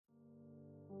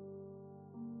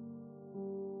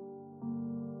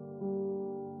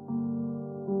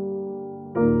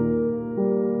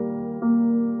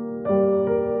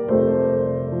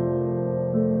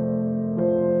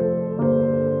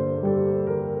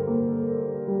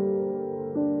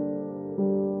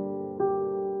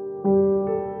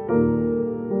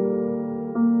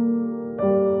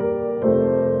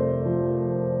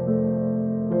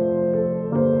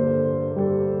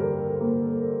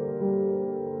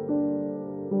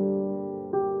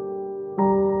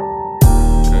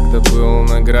где-то был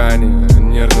на грани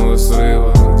нервного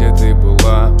срыва. Где ты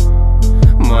была,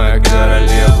 моя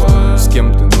королева? С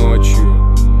кем ты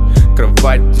ночью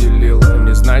кровать делила?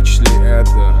 Не значит ли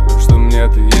это, что мне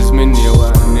ты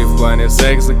изменила? Не в плане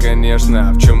секса, конечно,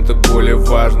 а в чем-то более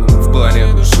важном, в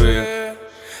плане души.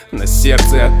 На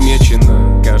сердце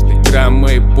отмечено каждый грамм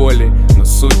моей боли, но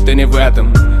суть-то не в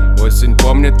этом. Осень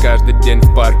помнит каждый день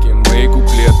в парке мои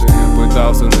куплеты.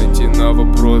 Пытался найти на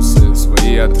вопросы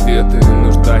свои ответы,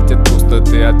 но ждать от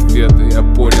пустоты ответы я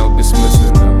понял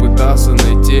бессмысленно. Пытался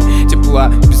найти тепла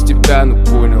без тебя, но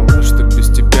понял, что без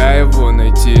тебя его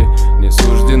найти не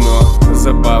суждено.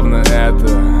 Забавно это,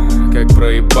 как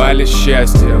проебали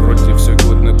счастье. Вроде все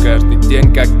гуд, но каждый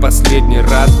день как последний.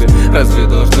 Разве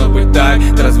должно быть так?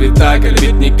 Да разве так, а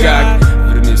ведь никак.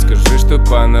 Вернись, скажи, что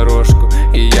понарошку,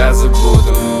 и я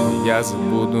забуду.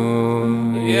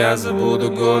 Я забуду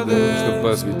годы, что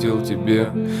посвятил тебе.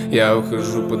 Я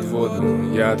ухожу под воду,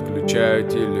 я отключаю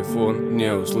телефон.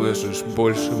 Не услышишь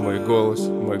больше мой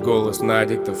голос на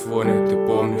диктофоне, ты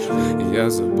помнишь. Я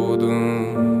забуду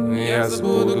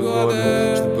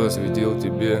годы, что посвятил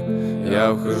тебе.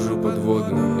 Я ухожу под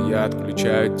воду, я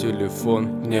отключаю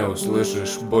телефон. Не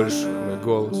услышишь больше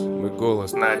мой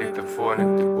голос на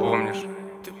диктофоне, ты помнишь.